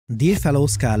Dear fellow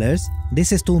scholars,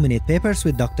 this is 2-Minute Papers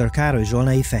with Dr. Károly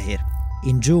Zsolnai-Fehér.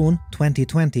 In June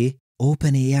 2020,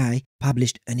 OpenAI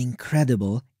published an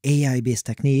incredible AI-based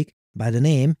technique by the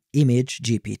name Image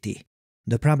GPT.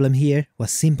 The problem here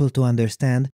was simple to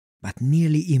understand, but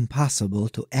nearly impossible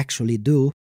to actually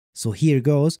do, so here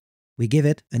goes. We give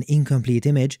it an incomplete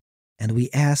image, and we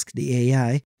ask the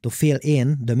AI to fill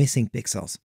in the missing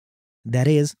pixels. That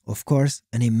is, of course,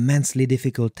 an immensely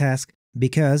difficult task,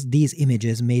 because these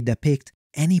images may depict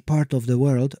any part of the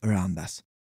world around us.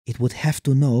 It would have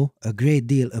to know a great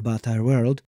deal about our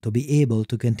world to be able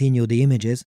to continue the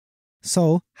images.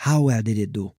 So, how well did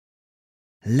it do?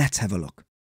 Let's have a look.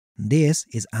 This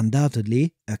is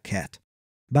undoubtedly a cat.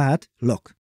 But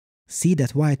look, see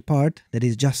that white part that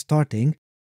is just starting?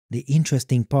 The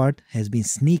interesting part has been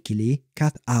sneakily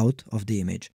cut out of the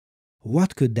image.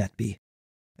 What could that be?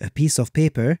 A piece of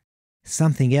paper?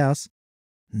 Something else?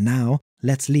 Now,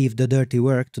 let's leave the dirty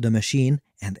work to the machine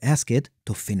and ask it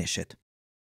to finish it.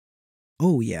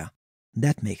 Oh yeah,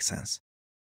 that makes sense.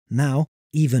 Now,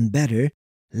 even better,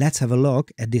 let's have a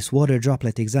look at this water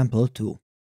droplet example too.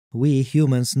 We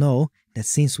humans know that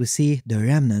since we see the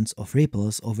remnants of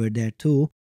ripples over there too,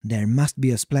 there must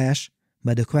be a splash,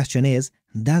 but the question is,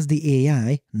 does the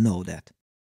AI know that?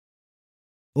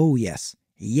 Oh yes,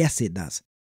 yes it does.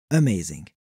 Amazing.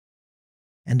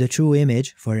 And the true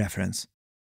image for reference.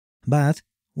 But,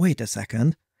 wait a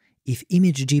second, if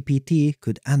Image GPT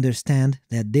could understand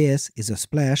that this is a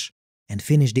splash and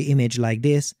finish the image like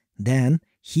this, then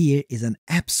here is an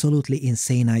absolutely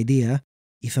insane idea.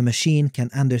 If a machine can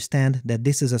understand that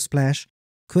this is a splash,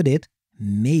 could it,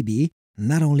 maybe,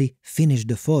 not only finish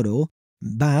the photo,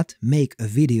 but make a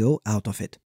video out of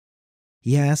it?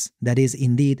 Yes, that is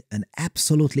indeed an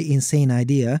absolutely insane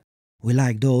idea. We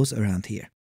like those around here.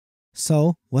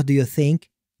 So, what do you think?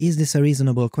 Is this a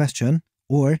reasonable question,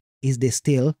 or is this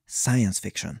still science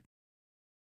fiction?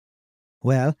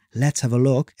 Well, let's have a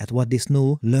look at what this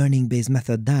new learning-based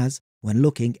method does when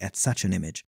looking at such an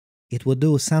image. It would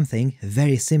do something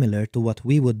very similar to what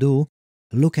we would do: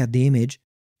 look at the image,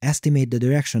 estimate the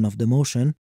direction of the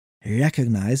motion,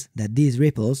 recognize that these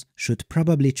ripples should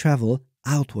probably travel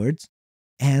outwards,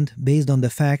 and based on the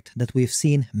fact that we've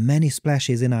seen many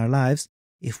splashes in our lives,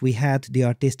 if we had the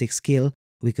artistic skill,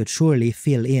 we could surely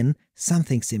fill in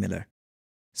something similar.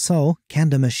 So,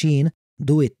 can the machine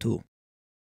do it too?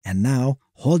 And now,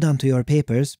 hold on to your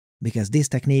papers, because this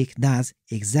technique does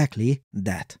exactly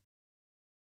that.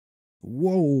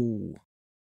 Whoa!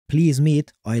 Please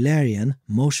meet Eulerian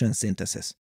Motion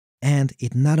Synthesis. And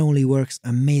it not only works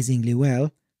amazingly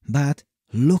well, but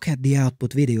look at the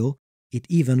output video, it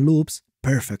even loops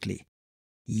perfectly.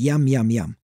 Yum yum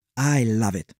yum. I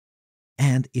love it.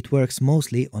 And it works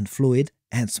mostly on fluid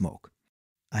and smoke.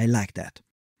 I like that.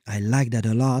 I like that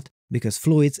a lot because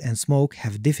fluids and smoke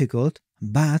have difficult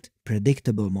but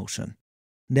predictable motion.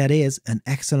 That is an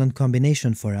excellent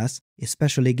combination for us,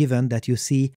 especially given that you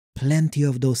see plenty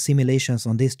of those simulations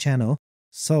on this channel,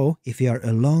 so if you are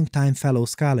a long-time fellow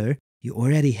scholar, you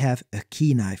already have a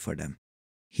keen eye for them.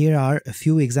 Here are a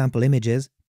few example images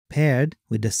paired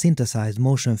with the synthesized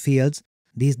motion fields.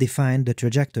 These define the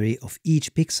trajectory of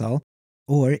each pixel,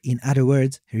 or in other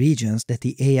words, regions that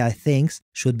the AI thinks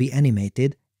should be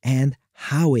animated and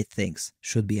how it thinks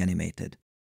should be animated.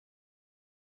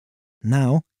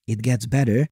 Now, it gets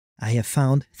better. I have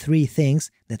found 3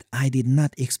 things that I did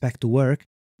not expect to work,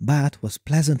 but was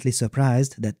pleasantly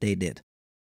surprised that they did.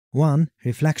 1.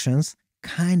 Reflections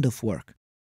kind of work.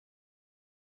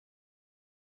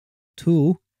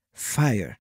 2.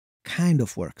 Fire kind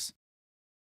of works.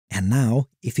 And now,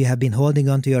 if you have been holding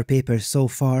on to your paper so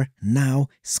far, now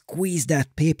squeeze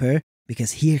that paper,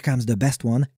 because here comes the best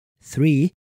one.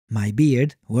 3. My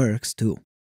beard works too.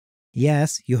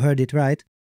 Yes, you heard it right.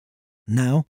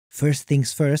 Now, first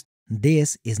things first,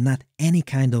 this is not any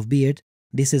kind of beard.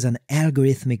 This is an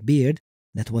algorithmic beard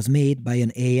that was made by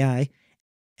an AI,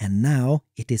 and now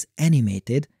it is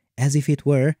animated as if it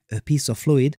were a piece of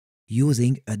fluid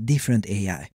using a different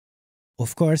AI.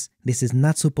 Of course, this is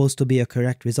not supposed to be a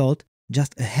correct result,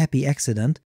 just a happy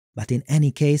accident, but in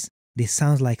any case, this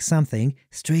sounds like something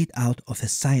straight out of a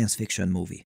science fiction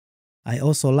movie. I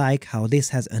also like how this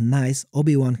has a nice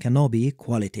Obi-Wan Kenobi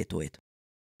quality to it.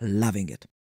 Loving it.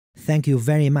 Thank you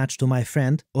very much to my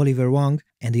friend Oliver Wong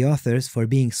and the authors for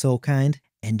being so kind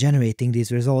and generating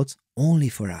these results only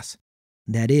for us.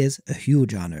 That is a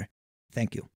huge honor.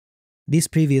 Thank you. This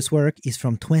previous work is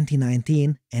from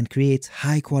 2019 and creates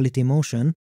high-quality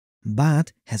motion,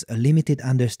 but has a limited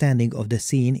understanding of the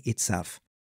scene itself.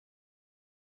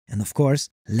 And of course,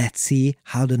 let's see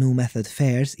how the new method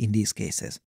fares in these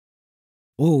cases.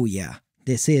 Oh yeah,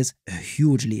 This is a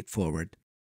huge leap forward.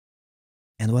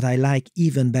 And what I like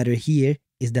even better here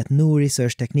is that new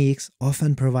research techniques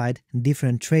often provide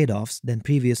different trade-offs than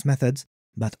previous methods,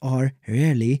 but are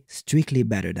rarely strictly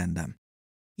better than them.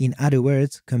 In other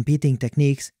words, competing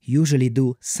techniques usually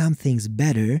do some things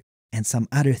better and some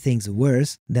other things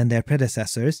worse than their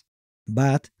predecessors,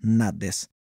 but not this.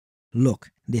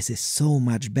 Look, this is so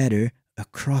much better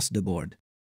across the board.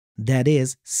 That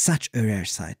is such a rare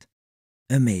sight.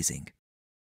 Amazing.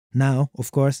 Now,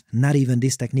 of course, not even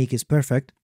this technique is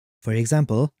perfect. For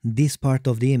example, this part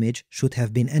of the image should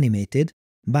have been animated,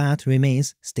 but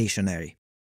remains stationary.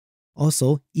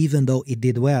 Also, even though it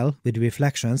did well with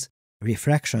reflections,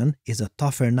 refraction is a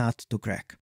tougher nut to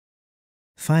crack.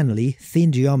 Finally,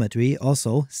 thin geometry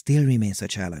also still remains a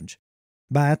challenge.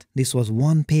 But this was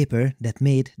one paper that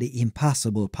made the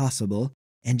impossible possible,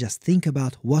 and just think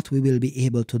about what we will be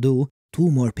able to do 2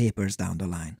 more papers down the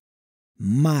line.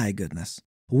 My goodness,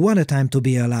 what a time to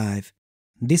be alive!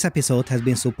 This episode has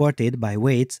been supported by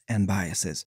Weights and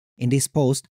Biases. In this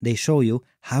post, they show you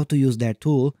how to use their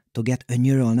tool to get a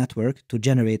neural network to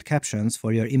generate captions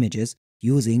for your images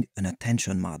using an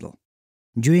attention model.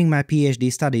 During my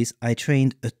PhD studies, I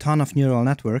trained a ton of neural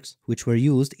networks which were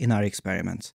used in our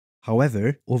experiments.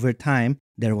 However, over time,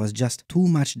 there was just too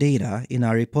much data in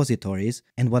our repositories,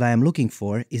 and what I am looking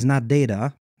for is not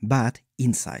data, but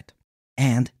insight.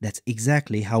 And that's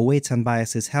exactly how Weights and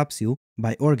Biases helps you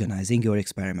by organizing your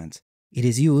experiments. It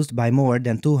is used by more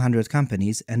than 200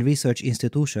 companies and research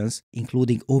institutions,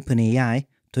 including OpenAI,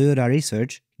 Toyota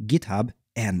Research, GitHub,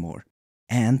 and more.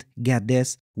 And get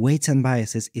this, Weights and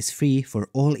Biases is free for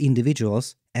all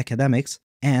individuals, academics,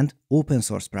 and open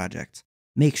source projects.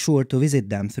 Make sure to visit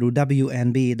them through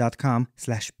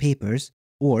wnb.com/papers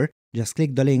or just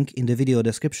click the link in the video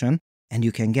description and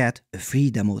you can get a free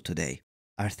demo today.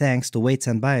 Our thanks to Weights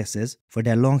and Biases for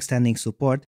their long-standing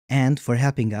support and for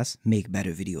helping us make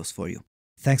better videos for you.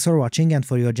 Thanks for watching and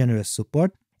for your generous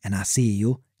support, and I'll see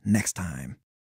you next time.